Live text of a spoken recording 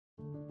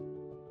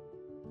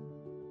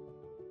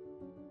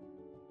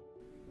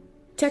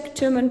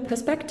Czech-German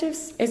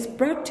Perspectives is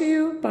brought to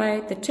you by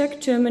the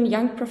Czech-German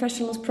Young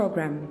Professionals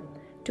Program.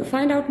 To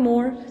find out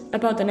more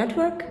about the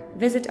network,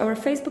 visit our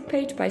Facebook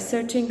page by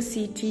searching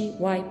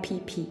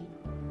CGYPP.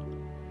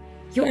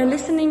 You are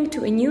listening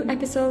to a new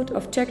episode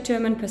of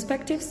Czech-German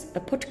Perspectives, a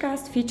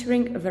podcast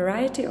featuring a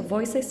variety of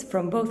voices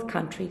from both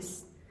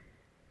countries.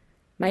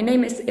 My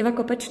name is Iva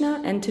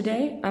Kopečná, and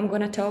today I'm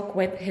going to talk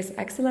with His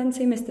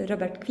Excellency Mr.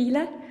 Robert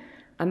Kvíle,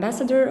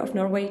 Ambassador of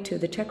Norway to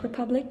the Czech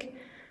Republic,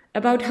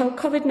 about how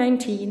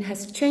COVID-19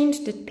 has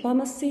changed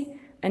diplomacy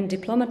and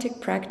diplomatic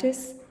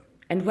practice,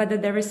 and whether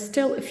there is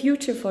still a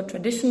future for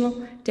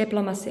traditional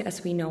diplomacy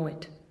as we know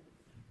it.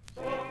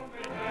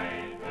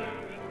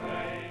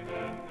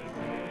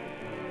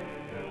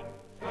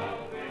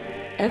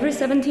 Every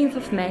 17th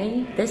of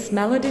May, this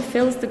melody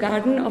fills the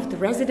garden of the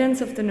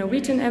residence of the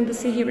Norwegian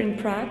Embassy here in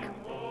Prague,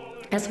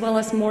 as well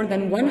as more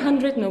than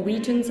 100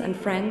 Norwegians and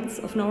friends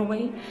of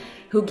Norway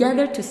who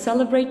gather to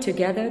celebrate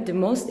together the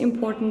most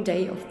important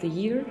day of the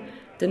year,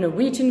 the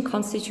Norwegian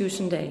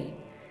Constitution Day.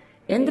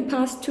 In the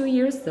past 2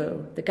 years,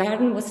 though, the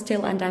garden was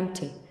still and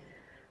empty.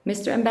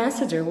 Mr.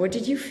 Ambassador, what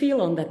did you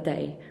feel on that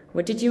day?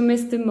 What did you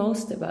miss the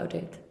most about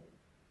it?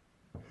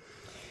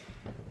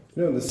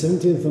 The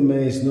 17th of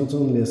May is not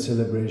only a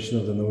celebration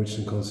of the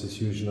Norwegian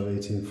Constitution of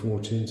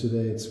 1814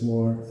 today, it's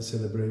more a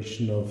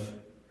celebration of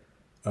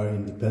our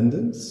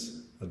independence,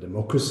 a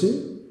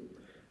democracy,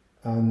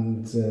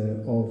 and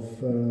of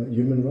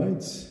human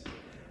rights.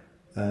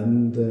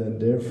 And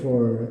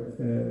therefore,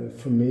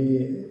 for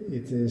me,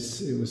 it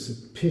was a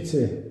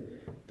pity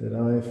that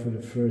I, for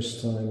the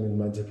first time in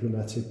my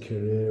diplomatic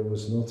career,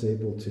 was not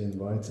able to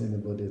invite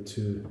anybody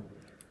to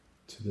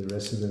the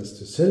residence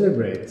to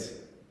celebrate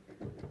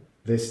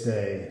this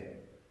day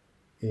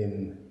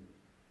in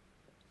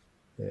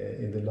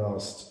the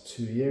last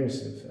 2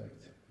 years, in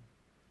fact.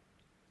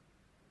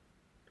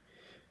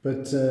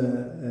 But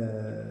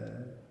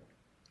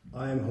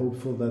I am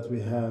hopeful that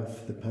we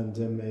have the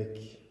pandemic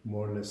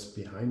more or less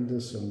behind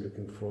us. I'm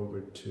looking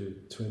forward to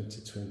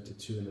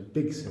 2022 and a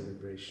big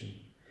celebration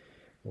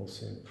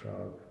also in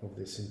Prague of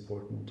this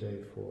important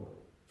day for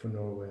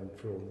Norway and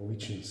for all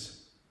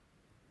Norwegians.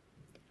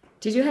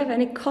 Did you have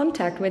any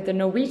contact with the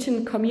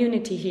Norwegian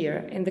community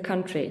here in the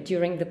country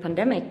during the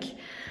pandemic?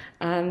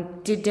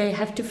 Did they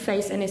have to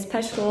face any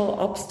special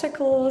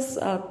obstacles,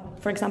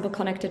 for example,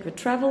 connected with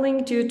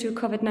traveling due to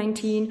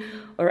COVID-19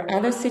 or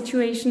other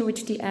situation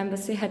which the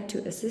embassy had to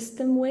assist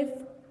them with?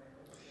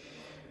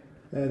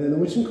 The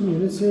Norwegian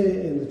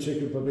community in the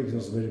Czech Republic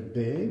is very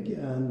big,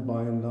 and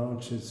by and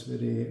large it's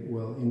very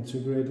well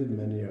integrated.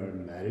 Many are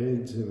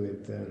married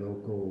with their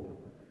local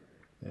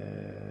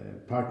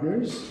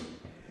partners.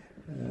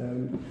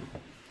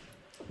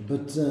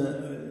 But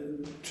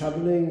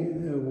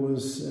traveling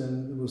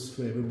was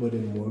for everybody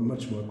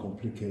much more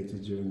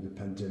complicated during the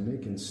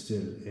pandemic, and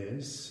still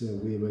is.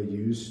 We were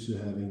used to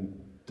having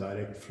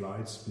direct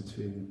flights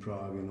between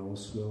Prague and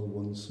Oslo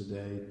once a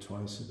day,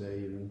 twice a day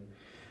even.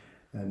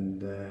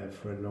 And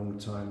for a long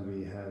time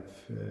we have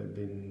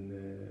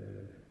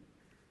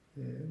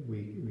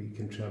we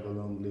can travel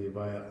only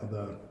via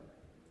other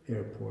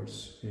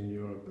airports in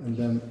Europe. And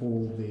then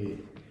all the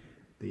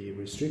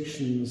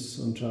restrictions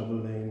on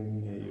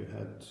traveling, you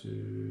had to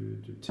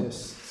do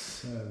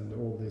tests and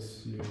all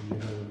this, you know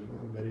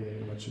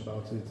very much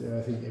about it.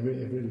 I think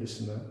every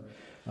listener,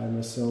 I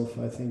myself,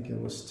 I think I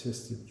was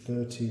tested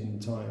 13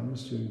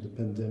 times during the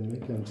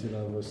pandemic until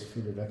I was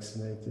fully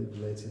vaccinated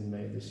late in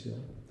May this year.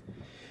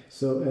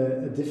 So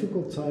a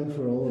difficult time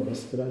for all of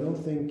us, but I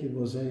don't think it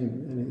was any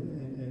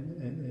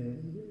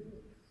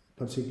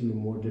particularly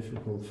more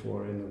difficult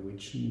for a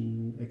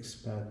Norwegian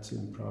expat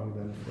in Prague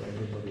than for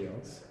everybody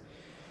else.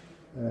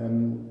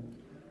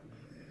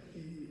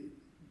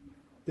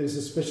 There's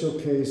a special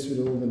case with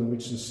all the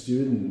Norwegian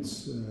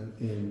students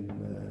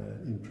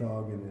in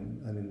Prague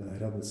and in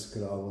Hradec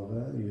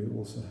Králové. You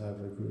also have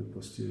a group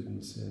of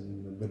students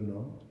in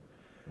Brno.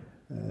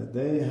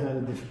 They had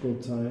a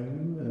difficult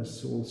time,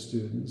 as all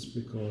students,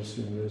 because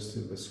the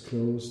university was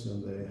closed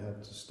and they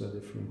had to study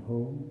from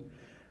home.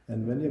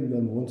 And many of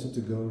them wanted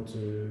to go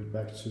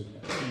back to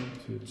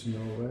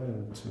Norway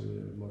and to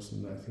most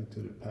of them, I think,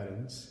 to the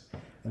parents.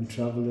 And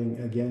traveling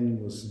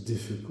again was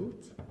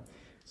difficult.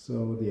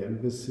 So the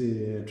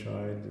embassy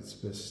tried its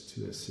best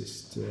to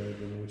assist the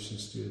Norwegian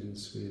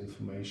students with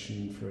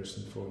information first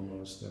and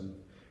foremost. And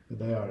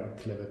they are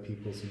clever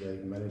people, so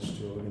they managed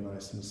to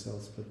organize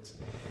themselves. But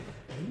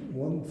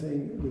one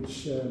thing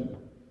which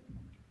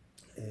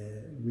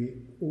we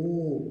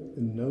all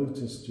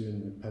noticed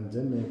during the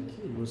pandemic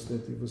was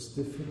that it was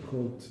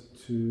difficult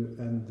to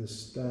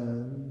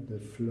understand the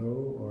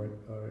flow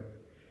or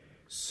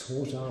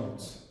sort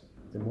out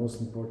the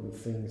most important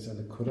things and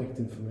the correct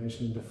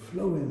information, the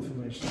flow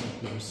information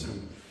that we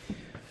receive.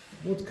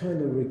 What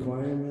kind of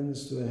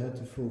requirements do I have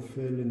to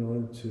fulfill in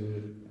order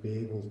to be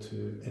able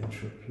to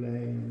enter a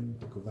plane,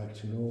 to go back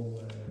to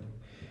Norway,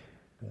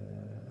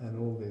 and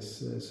all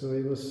this. So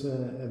it was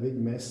a big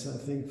mess, I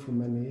think, for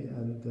many,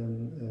 and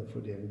then for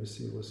the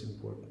embassy it was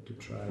important to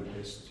try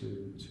this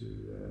to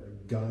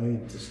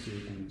guide the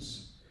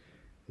students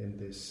in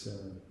this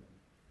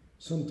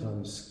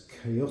sometimes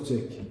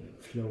chaotic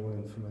flow of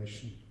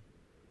information.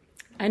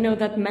 I know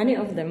that many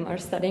of them are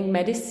studying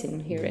medicine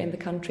here in the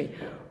country.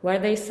 Were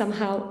they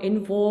somehow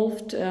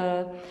involved?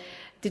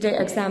 Did they,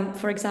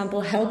 for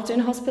example, helped in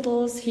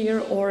hospitals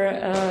here or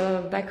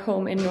back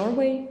home in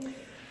Norway?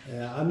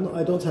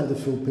 I don't have the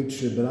full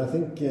picture, but I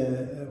think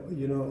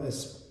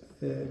as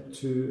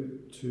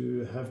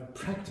to have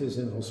practice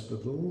in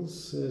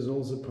hospitals is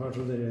also part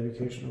of their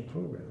educational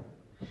program.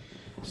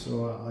 So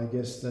I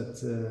guess that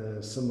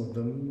some of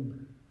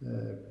them,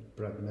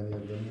 perhaps many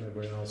of them,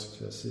 were asked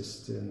to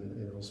assist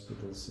in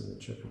hospitals in the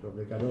Czech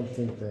Republic. I don't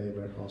think they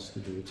were asked to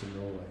do it in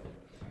Norway.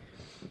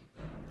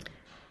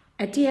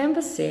 At the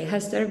embassy,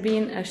 has there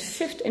been a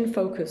shift in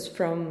focus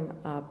from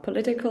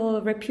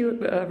political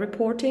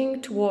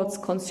reporting towards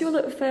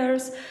consular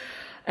affairs?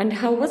 And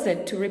how was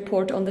it to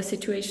report on the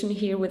situation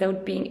here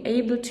without being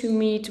able to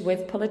meet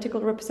with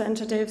political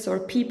representatives or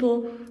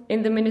people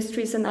in the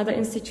ministries and other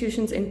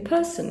institutions in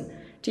person?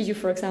 Did you,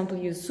 for example,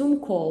 use Zoom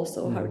calls,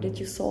 or how did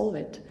you solve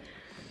it?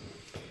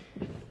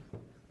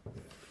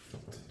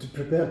 To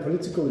prepare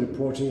political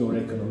reporting or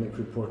economic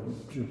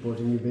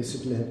reporting, you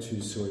basically have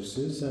two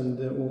sources, and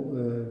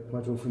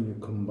quite often you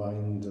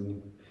combine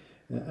them.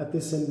 At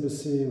this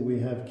embassy, we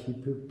have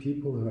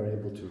people who are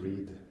able to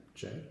read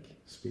Czech,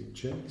 speak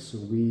Czech, so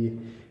we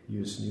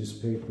use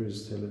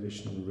newspapers,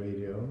 television,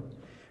 radio.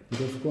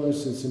 But of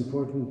course, it's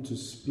important to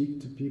speak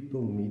to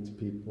people, meet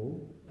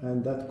people,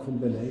 and that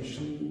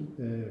combination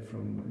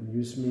from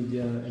news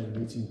media and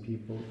meeting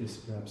people is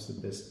perhaps the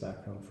best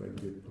background for a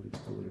good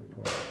political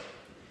report.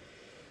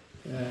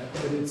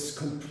 But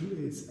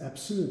it's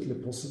absolutely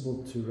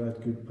possible to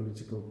write good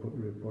political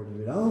report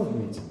without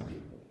meeting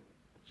people,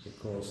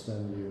 because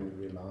then you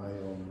rely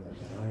on a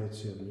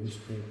variety of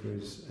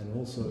newspapers, and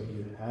also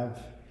you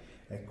have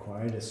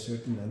acquired a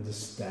certain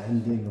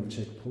understanding of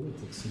Czech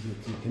politics so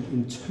that you can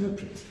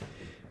interpret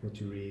what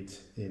you read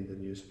in the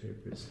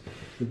newspapers.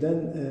 But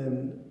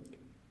then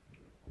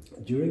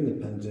during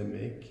the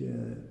pandemic,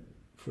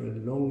 for a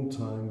long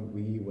time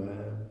we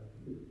were,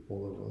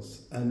 all of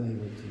us,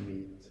 unable to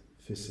meet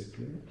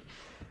physically.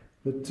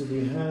 But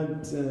we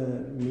had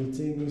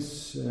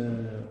meetings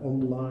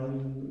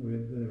online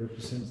with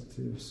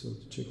representatives of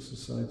the Czech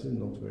society,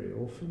 not very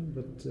often,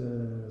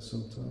 but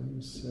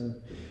sometimes.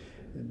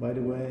 By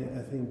the way,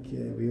 I think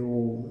we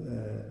all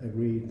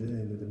agreed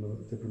in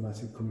the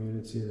diplomatic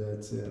community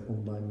that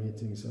online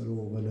meetings are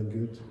all well and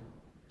good,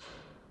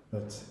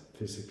 but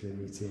physical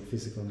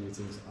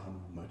meetings are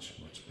much,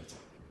 much better.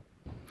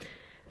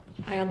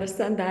 I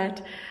understand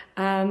that.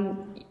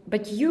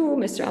 But you,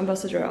 Mr.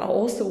 Ambassador, are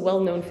also well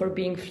known for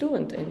being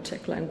fluent in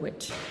Czech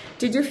language.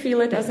 Did you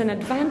feel it as an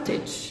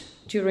advantage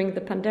during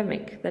the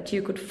pandemic that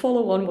you could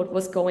follow on what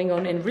was going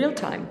on in real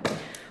time?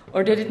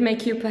 Or did it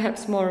make you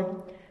perhaps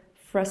more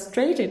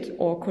frustrated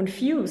or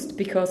confused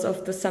because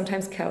of the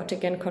sometimes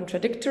chaotic and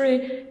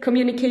contradictory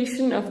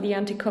communication of the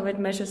anti-COVID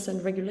measures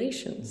and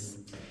regulations?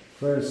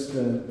 First,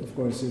 of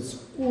course,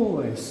 it's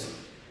always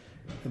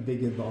a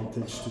big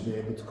advantage to be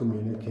able to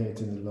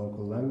communicate in the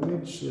local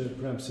language.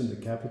 Perhaps in the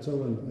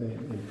capital,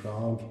 in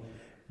Prague,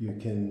 you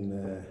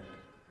can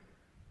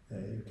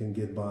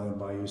get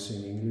by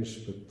using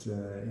English, but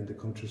in the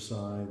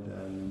countryside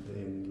and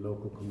in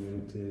local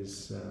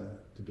communities,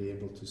 to be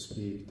able to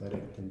speak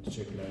direct in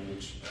Czech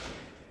language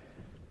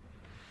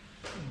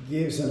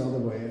gives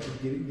another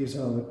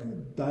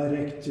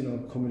direct,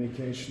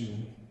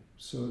 communication.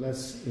 So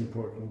that's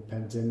important,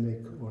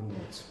 pandemic or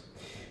not.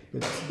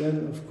 But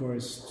then, of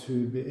course,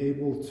 to be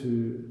able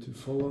to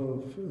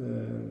follow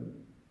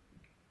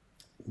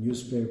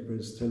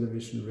newspapers,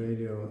 television,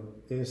 radio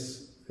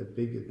is a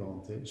big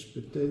advantage.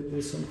 But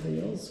there's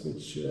something else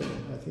which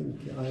I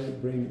think I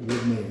bring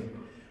with me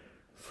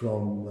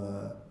from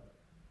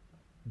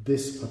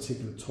this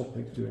particular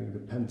topic during the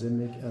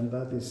pandemic, and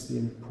that is the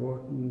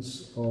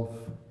importance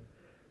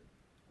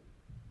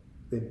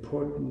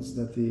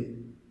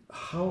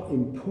how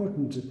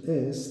important it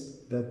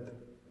is that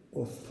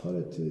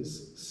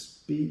authorities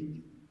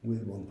speak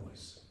with one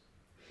voice.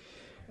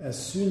 As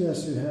soon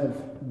as you have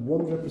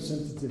one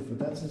representative for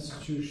that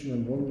institution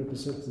and one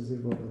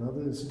representative of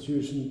another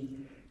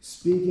institution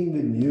speaking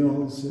with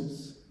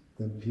nuances,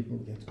 then people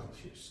get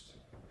confused.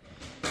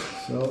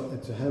 So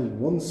to have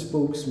one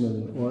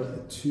spokesman or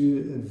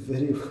two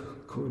very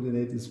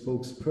coordinated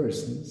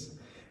spokespersons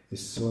is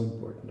so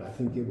important. I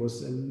think it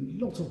was a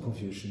lot of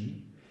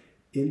confusion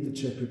in the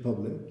Czech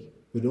Republic,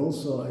 but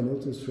also I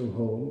noticed from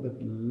home, but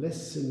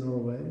less in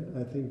Norway,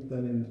 I think,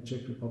 than in the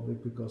Czech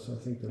Republic, because I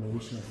think the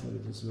Norwegian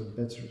authorities were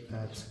better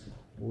at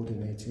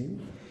coordinating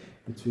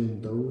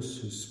between those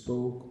who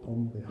spoke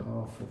on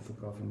behalf of the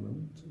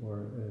government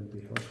or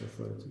the health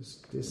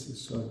authorities. This is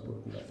so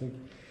important. I think,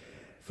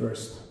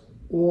 first,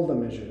 all the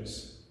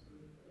measures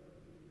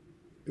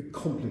are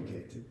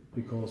complicated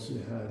because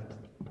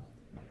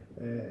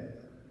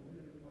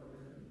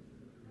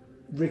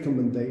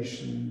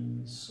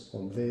recommendations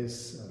on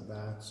this and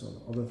that,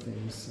 on other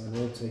things, and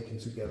all taken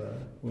together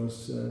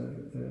was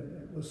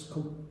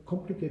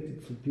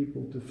complicated for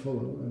people to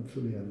follow and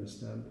fully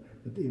understand.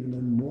 But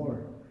even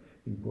more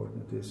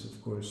important is,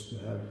 of course, to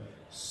have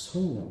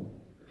someone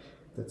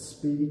that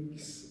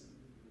speaks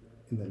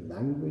in a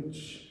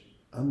language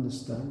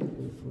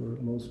understandable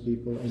for most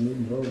people. And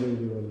in Norway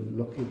we were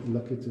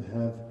lucky to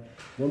have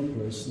one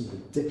person,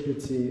 the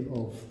deputy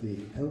of the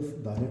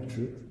health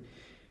directorate.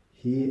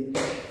 He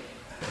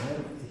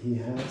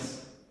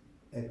has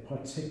a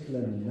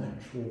particular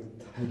natural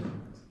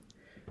talent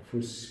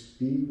for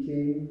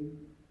speaking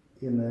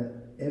in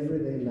an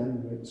everyday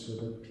language so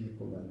that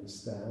people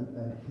understand,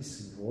 and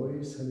his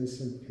voice and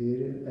his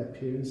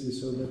appearance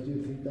is so that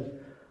you think that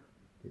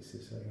this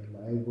is a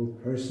reliable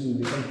person,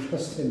 we can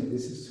trust him,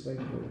 this is so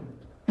important.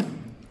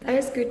 That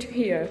is good to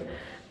hear.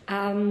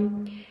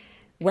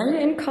 When you're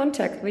in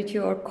contact with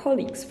your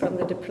colleagues from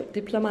the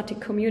diplomatic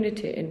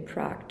community in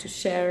Prague to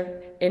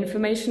share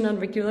information on a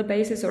regular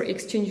basis or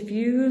exchange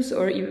views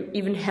or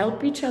even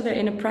help each other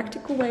in a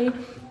practical way,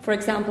 for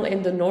example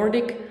in the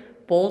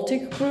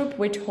Nordic-Baltic group,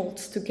 which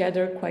holds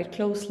together quite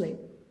closely?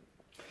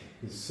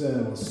 This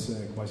was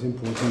quite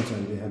important,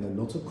 and we had a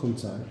lot of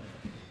contact.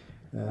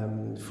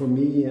 For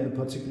me,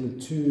 particularly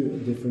two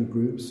different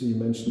groups. You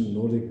mentioned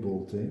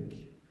Nordic-Baltic.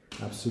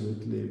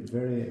 Absolutely,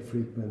 very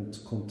frequent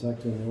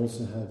contact, and we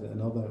also had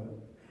another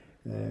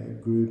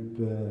group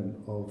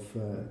of,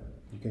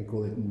 you can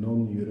call it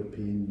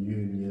non-European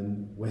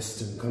Union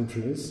Western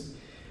countries.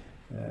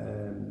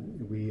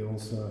 We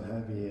also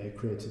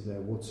created a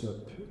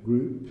WhatsApp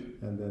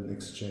group and then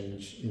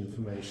exchange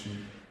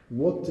information.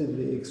 What did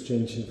we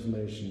exchange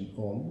information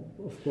on?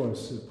 Of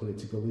course,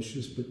 political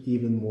issues, but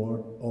even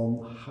more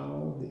on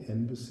how the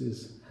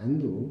embassies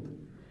handled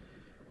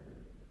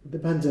the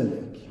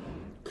pandemic.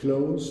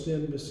 Close the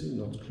embassy,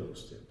 not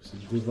close the embassy.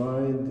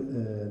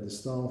 Divide the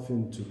staff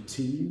into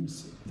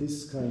teams,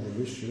 this kind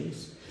of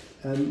issues.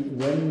 And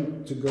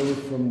when to go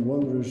from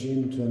one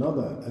regime to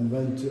another, and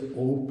when to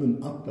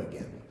open up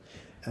again.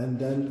 And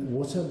then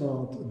what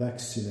about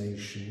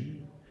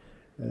vaccination?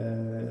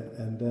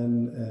 And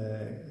then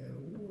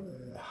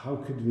how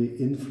could we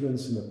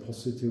influence in a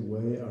positive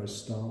way our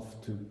staff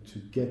to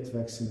get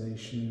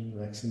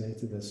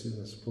vaccinated as soon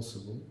as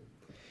possible?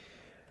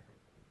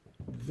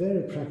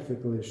 Very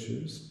practical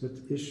issues, but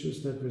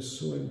issues that were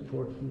so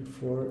important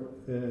for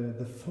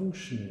the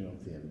functioning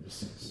of the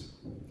embassies.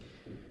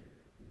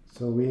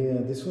 So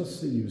this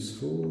was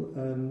useful,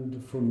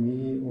 and for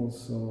me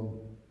also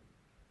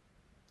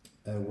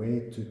a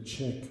way to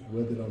check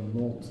whether or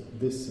not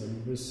this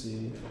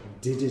embassy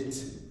did it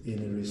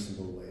in a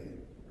reasonable way.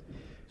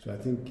 So I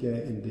think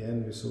in the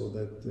end we saw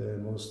that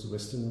most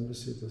Western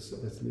embassies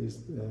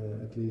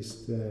at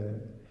least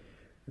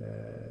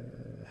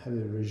had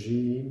a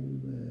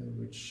regime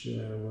which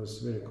was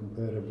very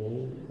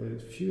comparable. A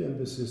few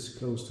embassies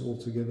closed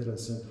altogether and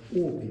sent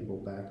all people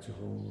back to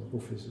home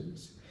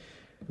offices.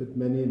 But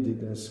many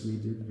did as we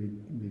did. We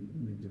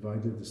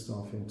divided the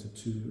staff into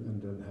two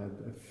and then had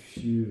a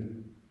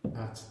few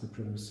at the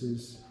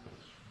premises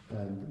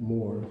and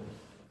more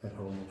at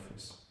home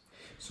office,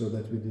 so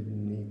that we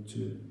didn't need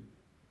to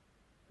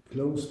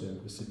close the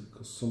embassy,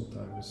 because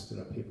sometimes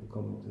there are people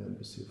coming to the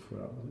embassy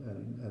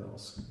and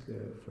ask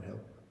for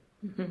help.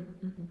 Mm-hmm,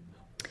 mm-hmm.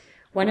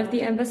 One of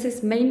the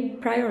embassy's main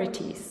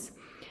priorities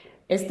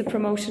is the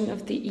promotion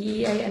of the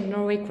EEA and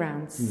Norway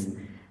grants.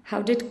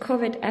 How did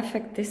COVID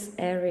affect this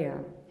area?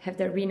 Have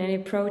there been any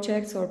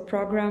projects or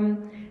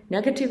program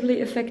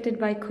negatively affected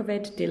by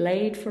COVID,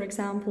 delayed, for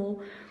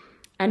example?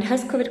 And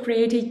has COVID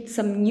created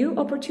some new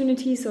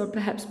opportunities or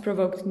perhaps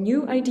provoked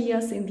new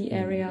ideas in the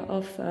area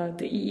of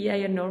the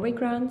EEA and Norway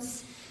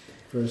grants?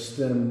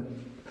 First,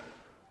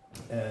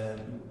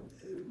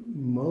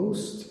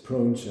 most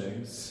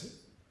projects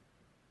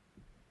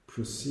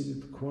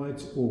proceeded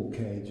quite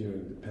okay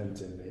during the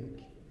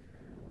pandemic.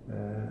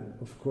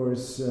 Of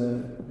course,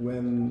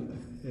 when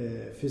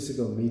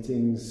physical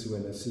meetings were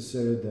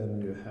necessary,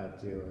 then you had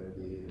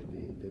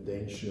the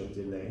danger of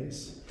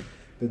delays.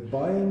 But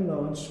by and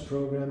large,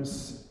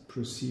 programs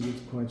proceeded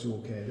quite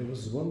okay. There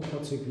was one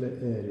particular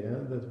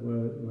area that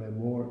were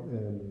more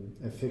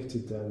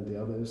affected than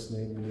the others,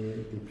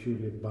 namely the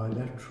purely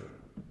bilateral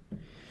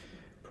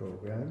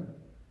program.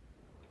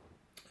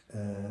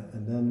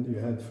 And then you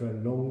had for a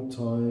long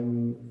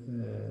time,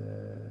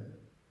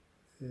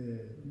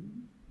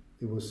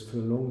 it was for a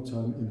long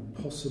time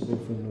impossible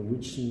for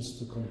Norwegians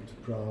to come to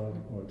Prague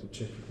or to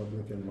Czech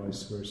Republic and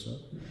vice versa.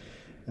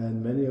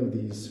 And many of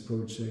these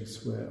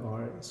projects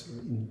are sort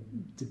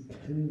of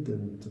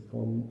dependent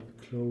upon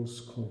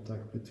close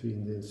contact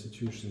between the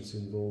institutions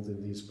involved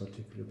in these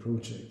particular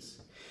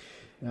projects.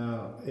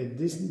 Now,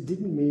 this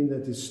didn't mean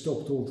that it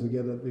stopped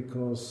altogether,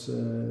 because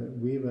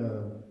we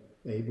were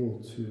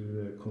able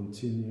to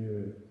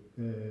continue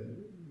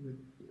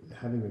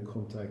having a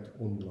contact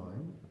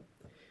online.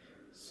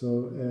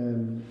 So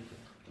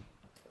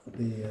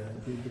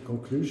the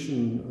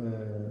conclusion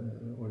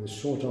or the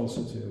short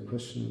answer to your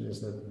question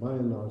is that by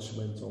and large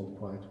went on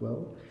quite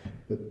well,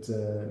 but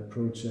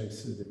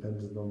projects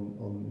depended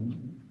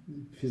on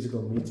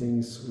physical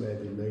meetings were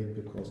delayed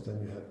because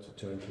then you had to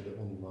turn to the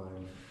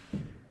online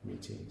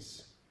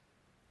meetings.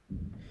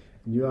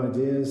 New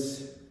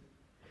ideas,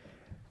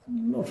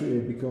 not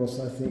really, because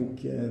I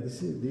think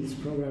these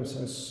programs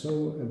are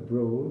so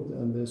broad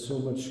and there's so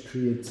much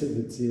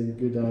creativity and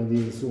good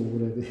ideas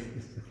already.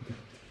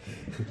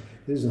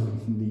 There's no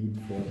need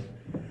for.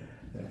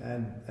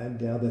 And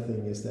the other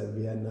thing is that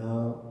we have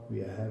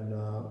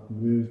now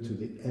moved to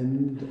the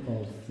end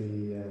of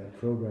the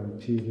program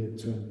period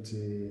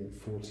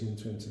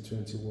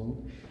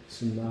 2014-2021.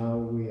 So now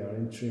we are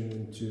entering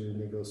into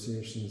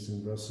negotiations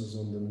in Brussels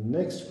on the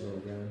next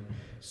program.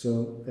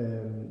 So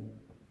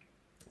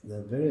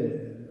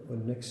there are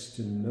next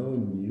to no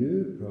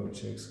new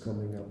projects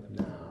coming up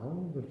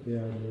now, but we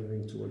are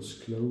moving towards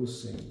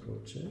closing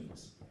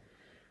projects.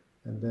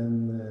 And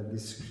then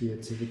this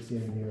creativity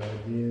and new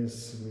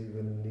ideas we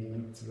will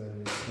need when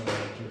we start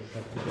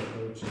practical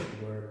project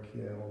work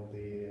on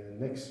the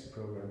next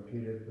program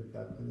period, but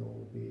that will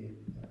all be,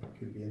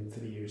 could be in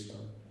 3 years'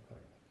 time.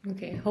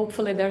 Okay,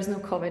 hopefully there's no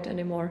COVID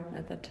anymore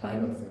at that time. I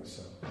don't think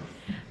so.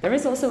 There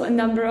is also a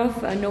number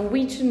of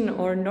Norwegian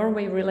or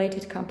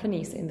Norway-related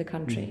companies in the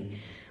country. Mm-hmm.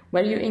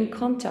 Were you in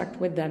contact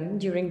with them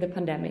during the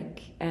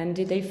pandemic? And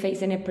did they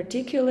face any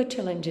particular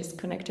challenges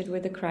connected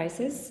with the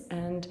crisis?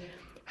 And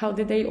how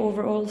did they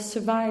overall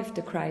survive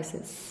the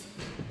crisis?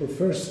 Well,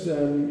 first,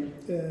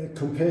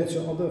 compared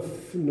to other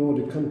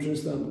Nordic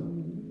countries, there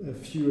are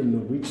fewer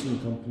Norwegian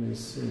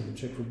companies in the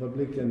Czech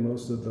Republic, and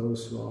most of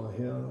those who are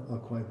here are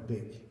quite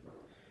big.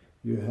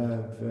 You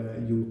have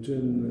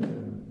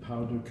Jotun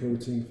powder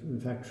coating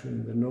factory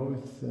in the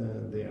north.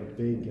 They are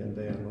big and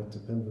they are not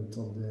dependent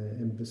on the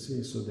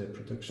embassy, so their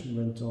production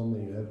went on.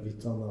 And you have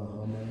Vitana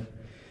Hamar,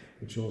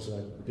 which also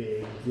a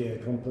big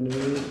company,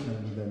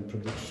 and then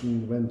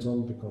production went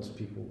on because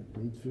people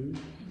need food.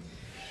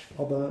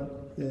 Other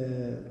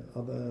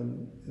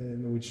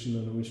Norwegian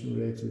and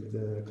Norwegian-related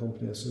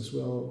companies as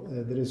well.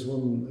 There is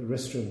one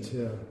restaurant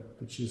here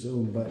which is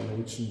owned by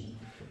Norwegian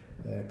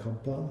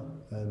Kampa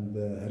and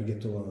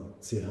Hergetova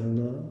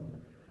Tsihana,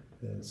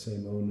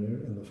 same owner.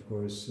 And of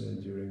course,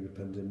 during the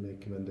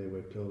pandemic, when they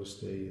were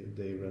closed,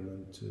 they ran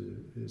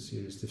into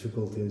serious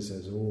difficulties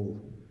as all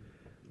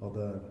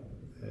other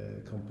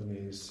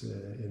companies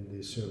in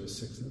the service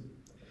sector.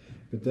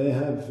 But they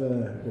have,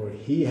 or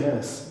he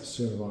has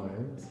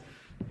survived.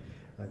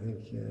 I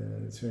think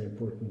it's very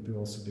important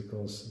also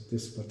because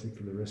this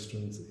particular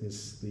restaurant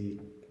is the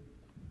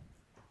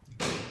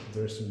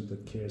restaurant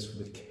that cares for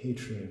the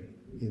catering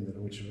in the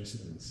Norwegian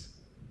residence.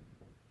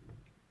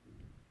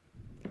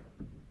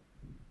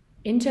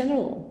 In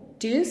general,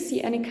 do you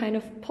see any kind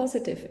of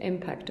positive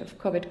impact of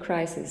COVID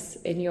crisis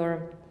in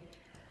your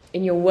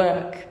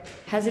work?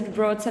 Has it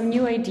brought some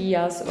new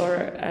ideas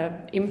or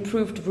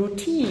improved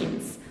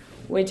routines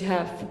which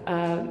have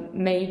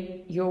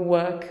made your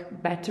work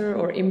better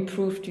or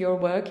improved your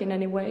work in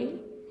any way?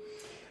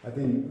 I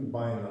think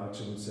by and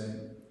large I would say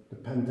the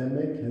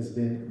pandemic has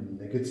been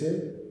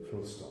negative,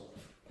 full stop.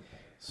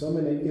 So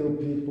many ill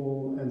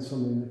people and so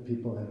many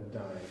people have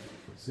died.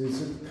 So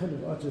it's kind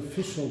of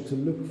artificial to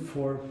look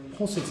for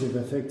positive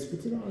effects,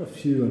 but there are a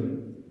few of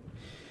them.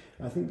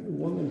 I think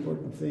one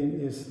important thing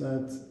is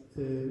that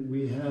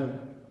we have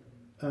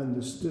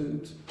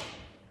understood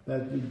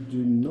that we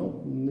do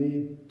not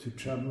need to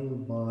travel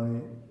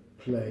by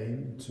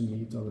plane to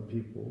meet other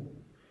people.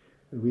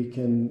 We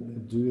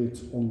can do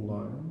it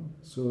online.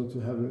 So to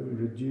have a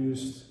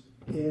reduced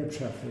air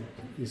traffic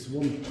is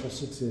one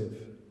positive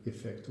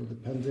effect of the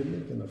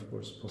pandemic, and of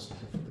course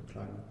positive for the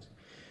climate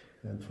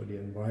and for the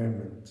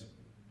environment.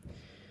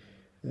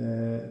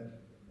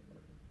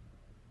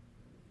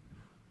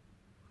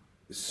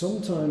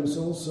 Sometimes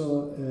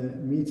also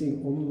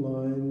meeting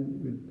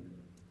online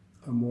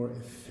are more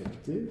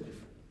effective,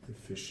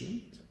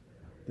 efficient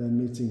than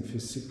meeting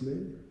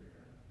physically.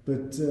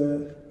 But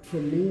for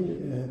me,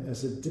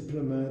 as a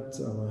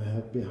diplomat, I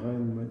have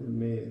behind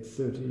me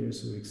 30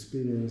 years of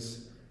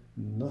experience,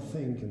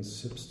 nothing can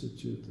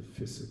substitute the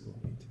physical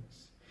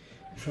meetings.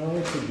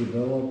 Try to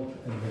develop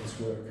a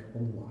network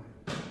online.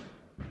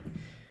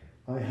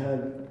 I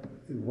had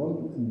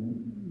one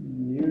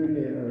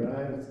newly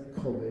arrived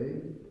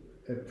colleague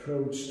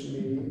approached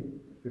me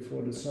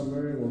before the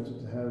summer,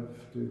 wanted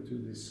to do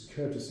this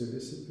courtesy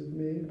visit with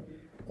me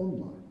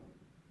online.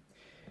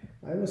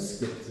 I was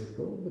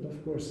skeptical, but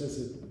of course I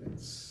said,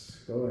 let's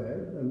go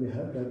ahead. And we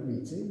had that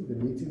meeting. The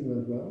meeting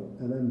went well,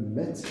 and I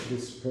met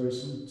this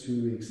person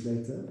 2 weeks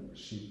later.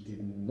 She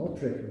did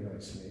not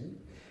recognize me.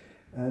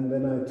 And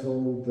when I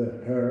told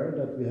her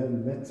that we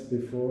had met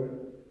before,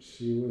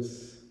 she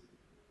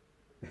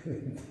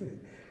didn't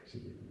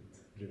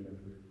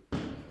remember.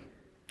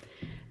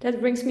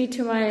 That brings me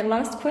to my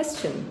last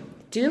question.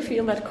 Do you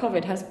feel that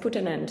COVID has put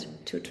an end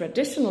to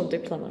traditional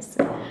diplomacy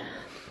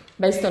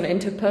based on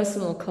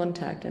interpersonal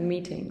contact and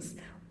meetings?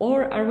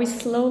 Or are we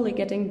slowly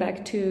getting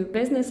back to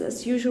business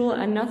as usual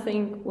and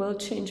nothing will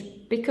change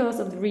because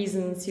of the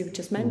reasons you've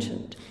just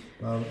mentioned?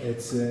 Well,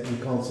 it's you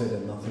can't say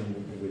that nothing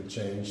will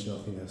change,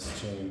 nothing has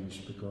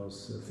changed,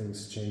 because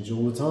things change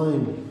all the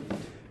time.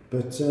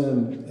 But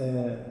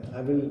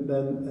I will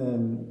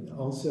then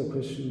answer your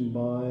question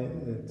by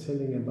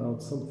telling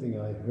about something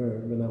I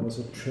heard when I was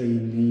a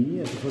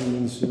trainee at the Foreign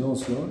Ministry in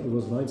Oslo. It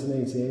was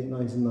 1988,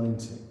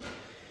 1990.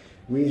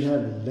 We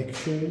had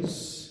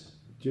lectures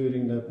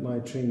during my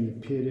trainee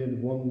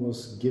period. One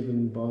was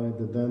given by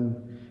the then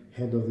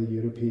head of the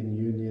European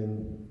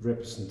Union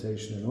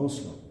representation in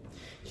Oslo.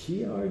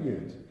 He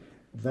argued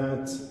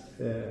that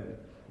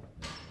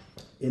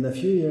in a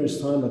few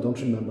years' time, I don't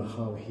remember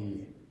how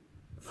he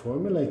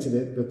formulated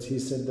it, but he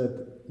said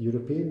that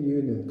European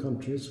Union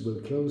countries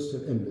will close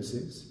their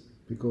embassies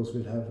because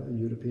we'll have a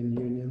European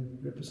Union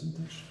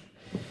representation.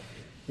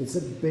 It's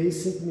a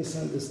basic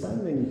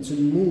misunderstanding. To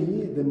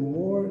me, the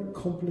more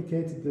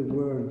complicated the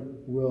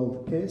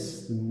world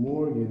is, the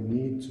more you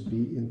need to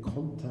be in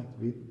contact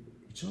with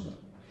each other.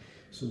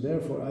 So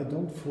therefore, I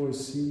don't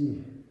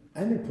foresee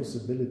any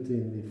possibility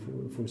in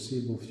the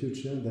foreseeable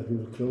future that we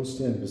will close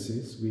the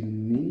embassies. We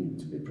need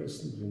to be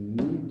present, we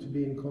need to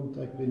be in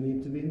contact, we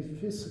need to be in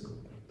physical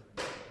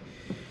contact.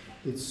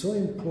 It's so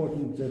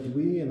important that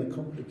we in a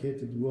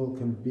complicated world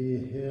can be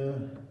here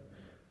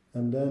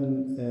and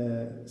then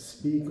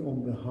speak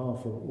on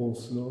behalf of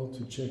Oslo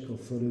to Czech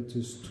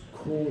authorities to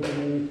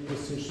coordinate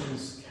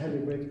positions,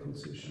 calibrate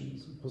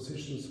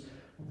positions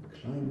on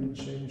climate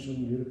change,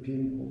 on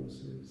European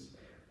policies,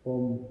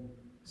 on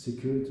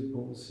security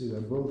policy.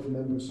 We're both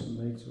members of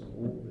NATO.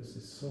 All this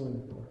is so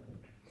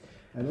important.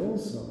 And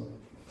also,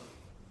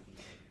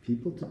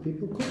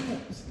 people-to-people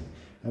contacts.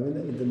 I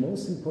mean, the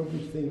most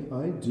important thing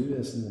I do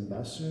as an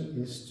ambassador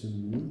is to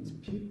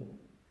meet people.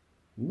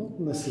 Not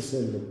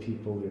necessarily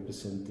people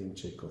representing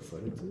Czech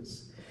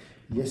authorities.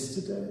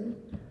 Yesterday,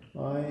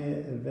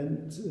 I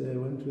went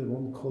with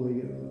one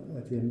colleague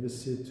at the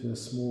embassy to a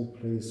small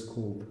place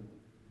called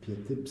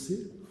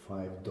Pětipsy,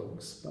 5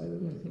 dogs, by the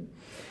way,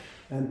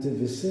 and to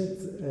visit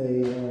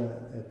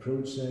a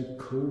project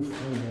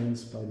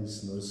co-financed by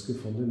these Norske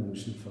Fonder,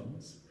 Norwegian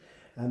funds,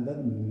 and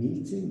that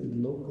meeting with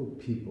local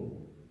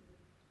people,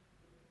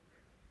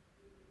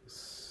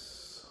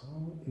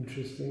 so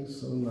interesting,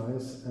 so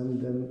nice,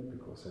 and then,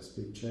 because I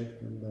speak Czech,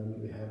 and then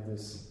we have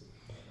this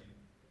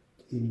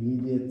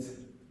immediate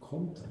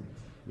contact.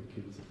 We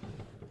could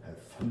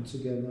have fun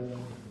together,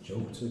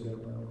 joke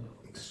together,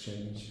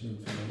 exchange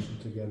information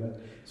together.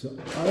 So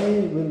I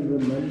will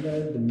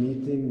remember the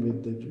meeting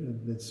with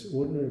the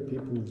ordinary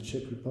people of the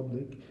Czech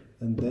Republic,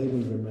 and they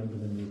will remember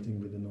the meeting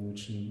with the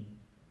Norwegian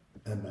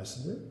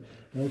ambassador.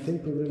 And I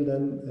think we will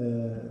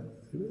then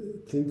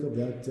think of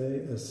that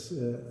day as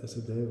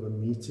a day of a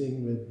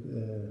meeting with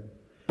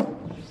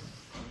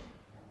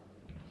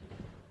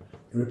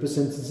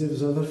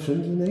representatives of a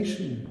friendly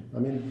nation. I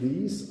mean,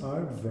 these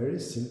are very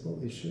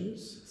simple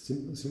issues,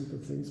 simple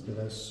things,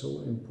 but are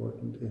so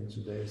important in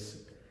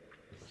today's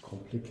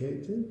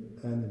complicated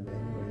and in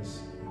many ways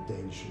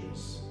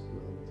dangerous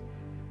world.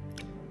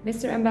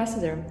 Mr.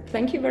 Ambassador,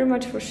 thank you very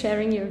much for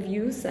sharing your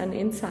views and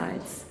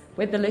insights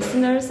with the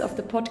listeners of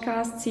the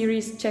podcast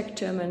series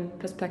Czech-German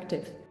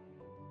Perspective.